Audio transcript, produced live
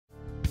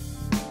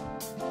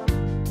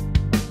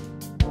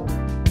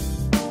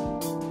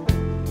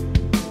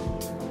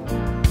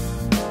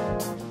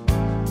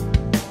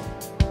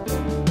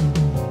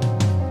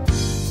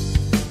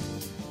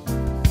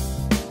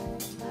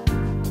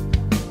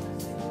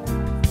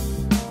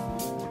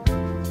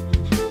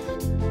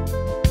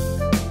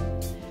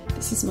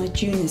is my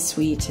junior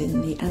suite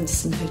in the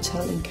Andersen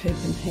Hotel in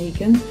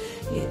Copenhagen.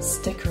 It's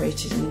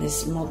decorated in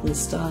this modern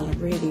style, a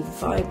really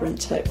vibrant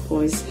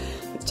turquoise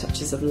with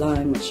touches of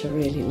lime, which I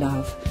really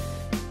love.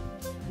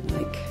 I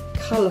like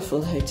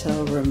colourful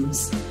hotel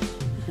rooms.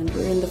 And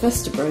we're in the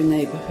Vesterbro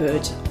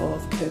neighbourhood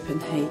of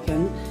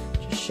Copenhagen.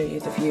 Just show you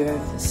the view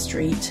over the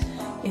street.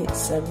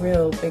 It's a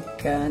real big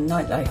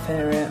nightlife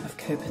area of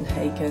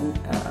Copenhagen,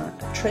 a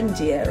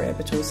trendy area,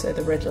 but also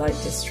the red light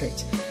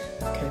district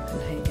of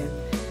Copenhagen.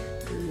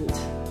 And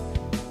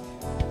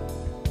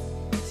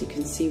as you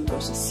can see, we've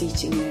got a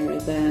seating area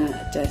there,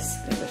 a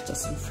desk. They left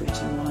us some fruit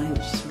and wine,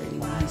 which is really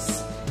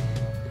nice.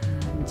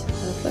 And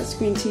a flat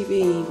screen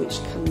TV,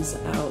 which comes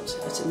out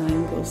at an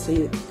angle so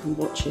you can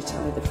watch it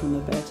either from the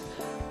bed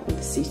or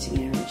the seating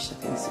area, which I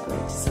think is a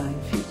great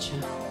design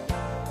feature.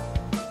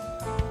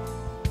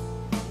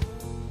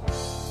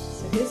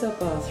 Here's our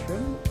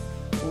bathroom,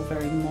 all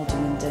very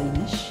modern and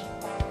Danish,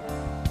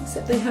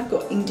 except they have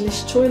got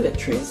English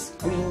toiletries,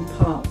 Green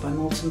Park by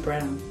Molton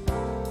Brown.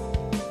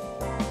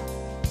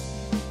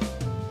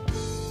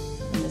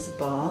 And there's a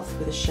bath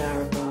with a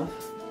shower above,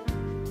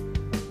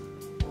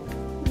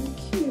 and a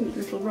cute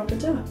little rubber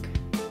duck.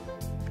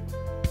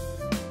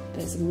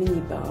 There's a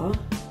mini bar,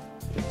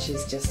 which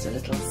is just a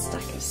little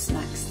stack of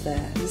snacks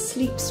there, and a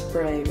sleep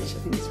spray, which I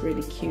think is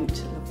really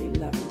cute, a lovely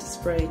lavender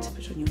spray to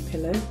put on your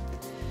pillow.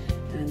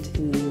 And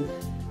in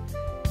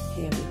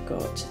here we've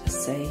got a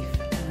safe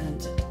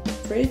and a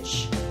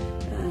fridge,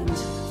 and you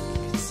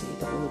can see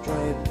the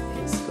wardrobe.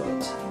 It's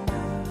got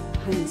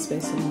hanging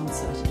space on one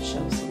side and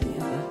shelves on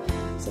the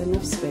other, so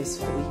enough space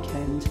for the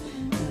weekend.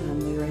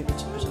 We were able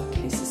to put our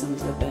cases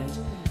under the bed.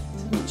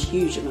 It's not a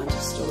huge amount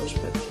of storage,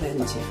 but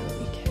plenty for a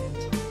weekend.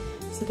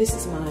 So this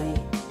is my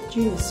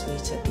junior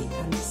suite at the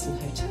Andersen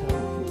Hotel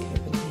in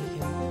Copenhagen.